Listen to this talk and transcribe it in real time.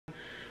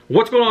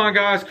What's going on,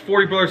 guys?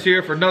 Conforti Brothers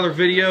here for another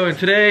video, and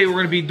today we're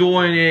going to be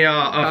doing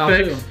a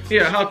fix.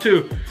 Yeah, how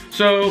to.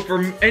 So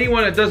for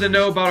anyone that doesn't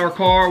know about our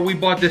car, we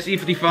bought this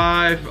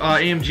E55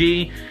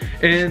 AMG,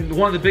 and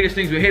one of the biggest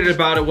things we hated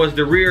about it was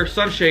the rear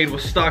sunshade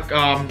was stuck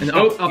in the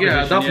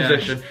up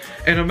position.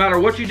 And no matter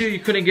what you do, you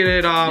couldn't get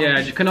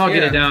it. You could not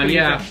get it down.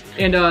 Yeah,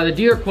 and the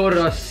dealer quoted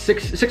us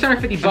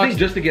 $650 I think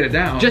just to get it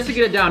down. Just to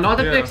get it down, not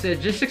to fix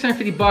it. Just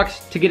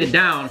 $650 to get it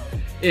down.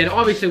 And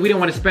obviously we didn't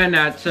want to spend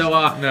that,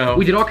 so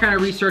we did all kind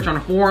of research on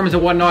forums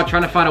and whatnot,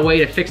 trying to find a way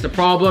to fix the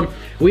problem.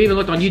 We even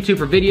looked on YouTube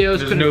for videos.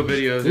 There's no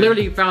videos.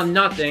 Literally found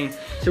nothing.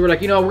 So we're like,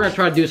 you know, we're gonna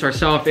try to do this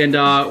ourselves, and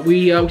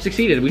we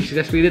succeeded. We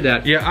successfully did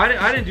that. Yeah,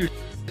 I didn't do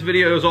this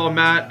video. It was all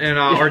Matt and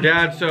our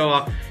dad.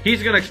 So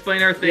he's gonna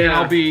explain everything, and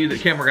I'll be the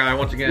camera guy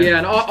once again. Yeah,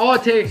 and all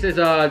it takes is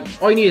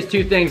all you need is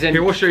two things. And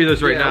here, we'll show you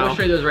those right now. We'll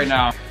show you those right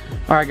now.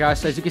 All right,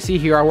 guys. So as you can see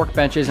here, our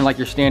workbench isn't like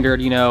your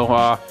standard, you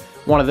know,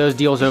 one of those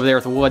deals over there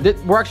with the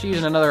wood. We're actually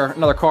using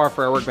another car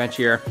for our workbench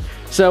here.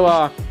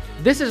 So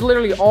this is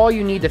literally all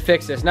you need to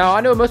fix this. Now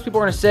I know most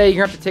people are gonna say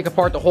you're gonna have to take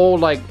apart the whole,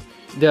 like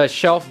the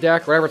shelf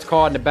deck, whatever it's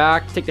called, in the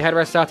back, take the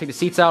headrests out, take the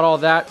seats out, all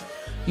that.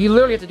 You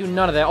literally have to do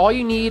none of that. All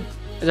you need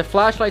is a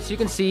flashlight so you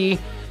can see,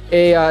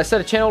 a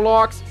set of channel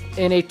locks,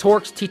 and a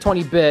Torx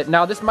T20 bit.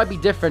 Now this might be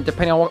different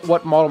depending on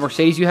what model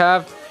Mercedes you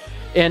have.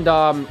 And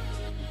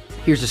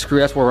here's the screw.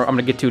 That's where I'm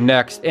gonna get to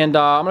next. And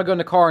I'm gonna go in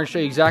the car and show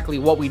you exactly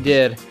what we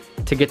did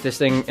to get this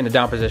thing in the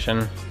down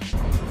position.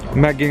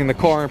 Matt getting the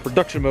car in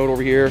production mode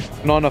over here.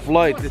 Not enough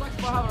light. What's nice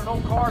about having an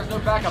old car is no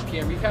backup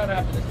camera. You kind of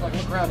have to just like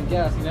look around and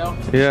guess, you know?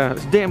 Yeah,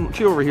 this damn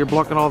tree over here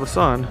blocking all the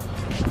sun.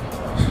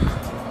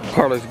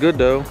 Car looks good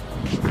though.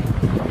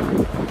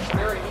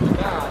 Very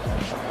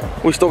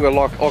bad. We still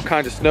got all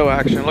kinds of snow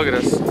action. Look at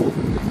this.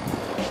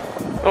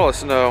 All the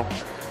snow.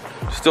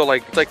 Still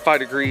like, it's like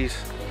 5 degrees.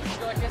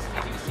 You like this?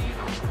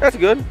 That's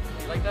good.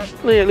 You like that?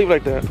 Yeah, leave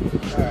it like that.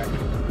 Alright.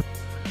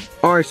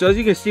 Alright, so as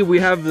you can see, we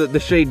have the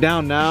shade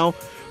down now,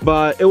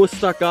 but it was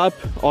stuck up.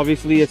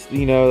 Obviously, it's,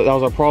 you know, that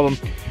was our problem.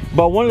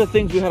 But one of the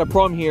things we had a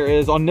problem here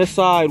is on this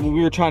side, when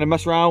we were trying to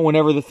mess around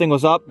whenever the thing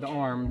was up. The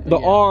arm. The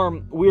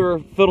arm, we were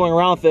fiddling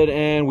around with it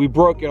and we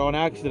broke it on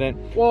accident.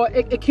 Well,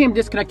 it came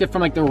disconnected from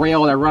like the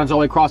rail that runs all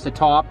the way across the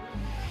top.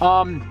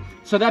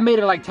 So that made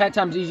it like 10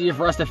 times easier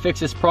for us to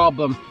fix this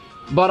problem.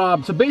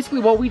 But so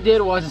basically what we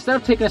did was, instead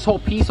of taking this whole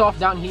piece off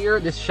down here,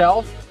 this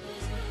shelf,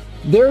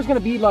 there's gonna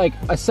be like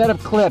a set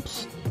of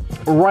clips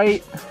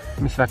right,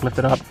 let me see if I can lift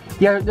it up.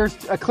 Yeah,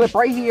 there's a clip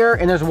right here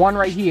and there's one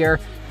right here.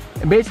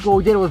 And basically what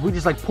we did was we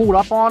just like pulled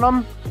up on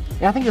them.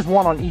 And I think there's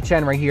one on each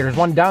end right here. There's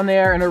one down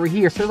there and over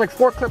here. So there's like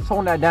 4 clips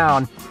holding that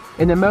down.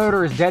 And the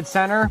motor is dead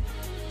center.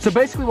 So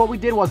basically what we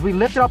did was we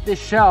lifted up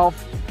this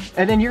shelf,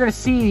 and then you're gonna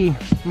see,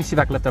 let me see if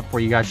I can lift up for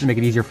you guys, just to make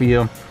it easier for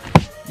you.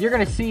 You're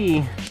gonna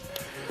see,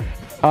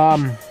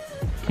 can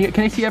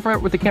you see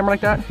it with the camera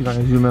like that? If I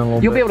can zoom in a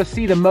little You'll be able to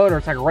see the motor.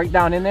 It's like right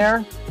down in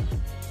there.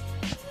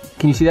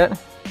 Can you see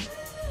that?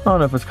 I don't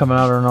know if it's coming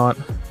out or not.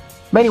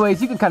 But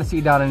anyways, you can kind of see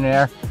it down in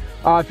there.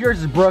 If yours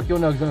is broke, you'll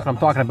know exactly what I'm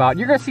talking about.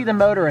 You're gonna see the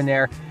motor in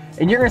there,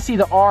 and you're gonna see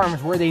the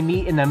arms where they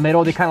meet in the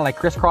middle. They kind of like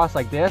crisscross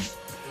like this.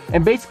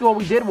 And basically what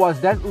we did was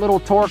that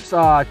little Torx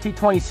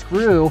T20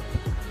 screw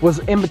was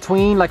in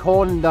between, like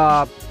holding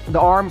the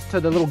arms to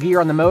the little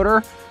gear on the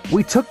motor.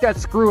 We took that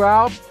screw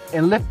out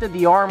and lifted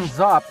the arms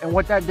up, and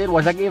what that did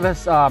was that gave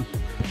us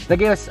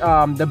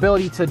the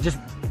ability to just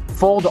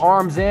fold the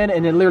arms in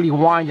and then literally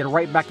wind it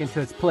right back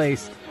into its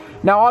place.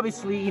 Now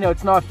obviously, you know,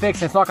 it's not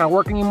fixed, it's not gonna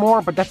work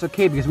anymore, but that's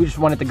okay because we just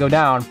want it to go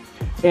down.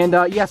 And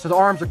yeah, so the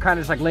arms are kind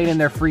of just like laying in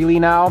there freely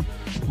now.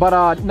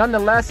 But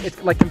nonetheless,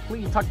 it's like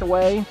completely tucked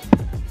away,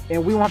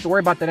 and we won't have to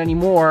worry about that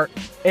anymore.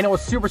 And it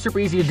was super, super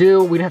easy to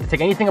do. We didn't have to take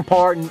anything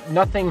apart,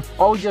 nothing.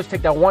 All we did was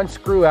take that one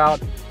screw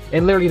out,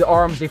 and literally the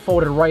arms, they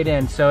folded right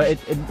in. So it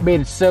made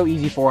it so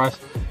easy for us.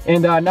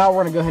 And now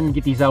we're gonna go ahead and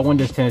get these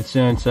windows tinted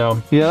soon,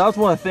 so. Yeah, that was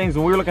one of the things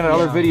when we were looking at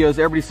other videos,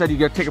 everybody said you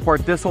gotta take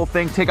apart this whole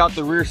thing, take out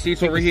the rear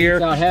seats over here,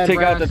 take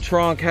out the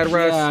trunk,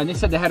 headrest. Yeah, and they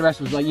said the headrest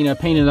was like, you know,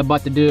 pain in the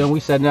butt to do, and we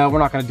said, no, we're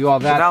not gonna do all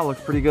that. So that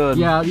looks pretty good.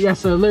 Yeah,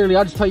 so literally,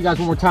 I'll just tell you guys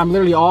one more time,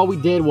 literally all we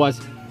did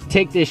was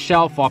take this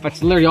shelf off.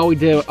 That's literally all we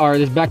did, or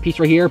this back piece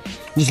right here,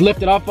 just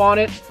lift it up on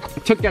it,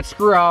 took that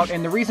screw out,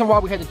 and the reason why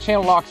we had the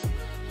channel locks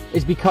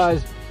is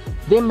because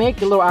they make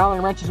the little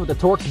Allen wrenches with the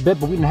Torx bit,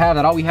 but we didn't have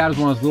that. All we had was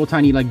one of those little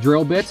tiny like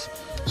drill bits.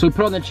 So we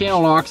put on the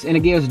channel locks, and it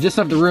gave us just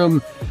enough the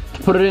room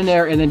to put it in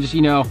there, and then just,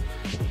 you know,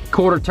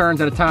 quarter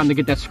turns at a time to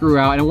get that screw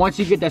out. And once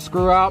you get that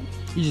screw out,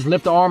 you just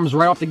lift the arms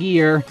right off the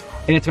gear,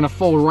 and it's gonna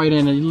fold right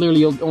in, and it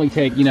literally will only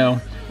take, you know,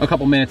 a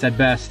couple minutes at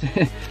best.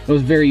 It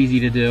was very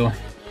easy to do.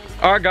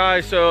 All right,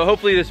 guys, so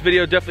hopefully this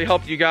video definitely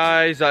helped you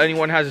guys.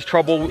 Anyone has this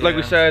trouble, like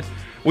we said,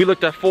 we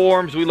looked at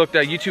forums, we looked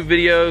at YouTube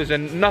videos,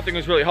 and nothing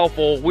was really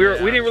helpful. We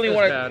didn't really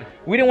want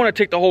to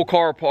take the whole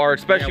car apart,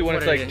 especially when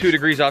it's like 2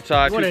 degrees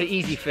outside. We wanted an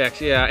easy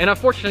fix, yeah. And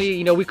unfortunately,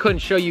 you know, we couldn't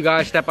show you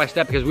guys step by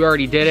step because we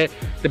already did it.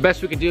 The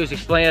best we could do is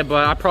explain it,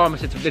 but I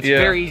promise it's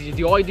very easy to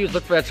do. All you do is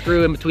look for that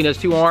screw in between those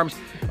 2 arms.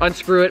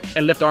 unscrew it,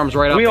 and lift the arms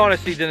right up. We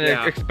honestly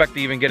didn't expect to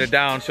even get it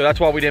down, so that's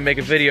why we didn't make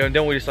a video. And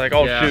then we just like,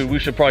 oh shoot, we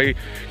should probably,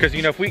 because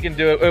you know, if we can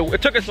do it,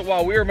 it took us a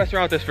while. We were messing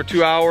around with this for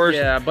 2 hours.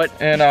 Yeah, but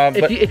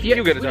if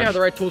you get it done. Have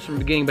the right tools from the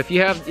beginning. But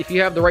if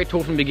you have the right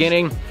tool from the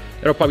beginning,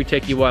 it'll probably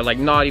take you what, like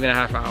not even a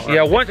half hour.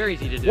 Yeah, it's very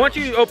easy to do. Once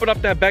you open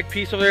up that back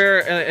piece over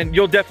there, and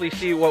you'll definitely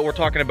see what we're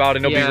talking about,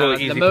 and it'll be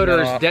really easy. The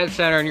motor is dead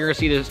center, and you're gonna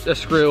see this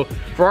screw.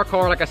 For our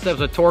car, like I said, it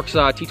was a Torx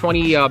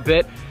T20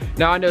 bit.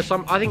 Now I know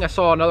I think I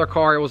saw another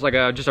car, it was like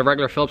just a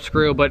regular Phillips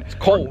screw, but it's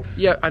cold.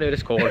 Yeah, I know it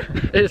is cold.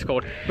 It is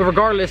cold. But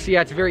regardless,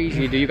 yeah, it's very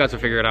easy to do. You guys will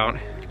figure it out.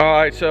 All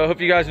right, so I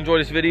hope you guys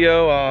enjoyed this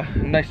video.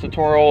 Nice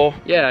tutorial.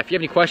 Yeah, if you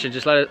have any questions,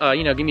 just let it,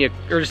 you know, give me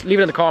or just leave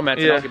it in the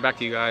comments, and I'll get back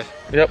to you guys.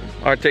 Yep.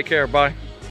 All right, take care. Bye.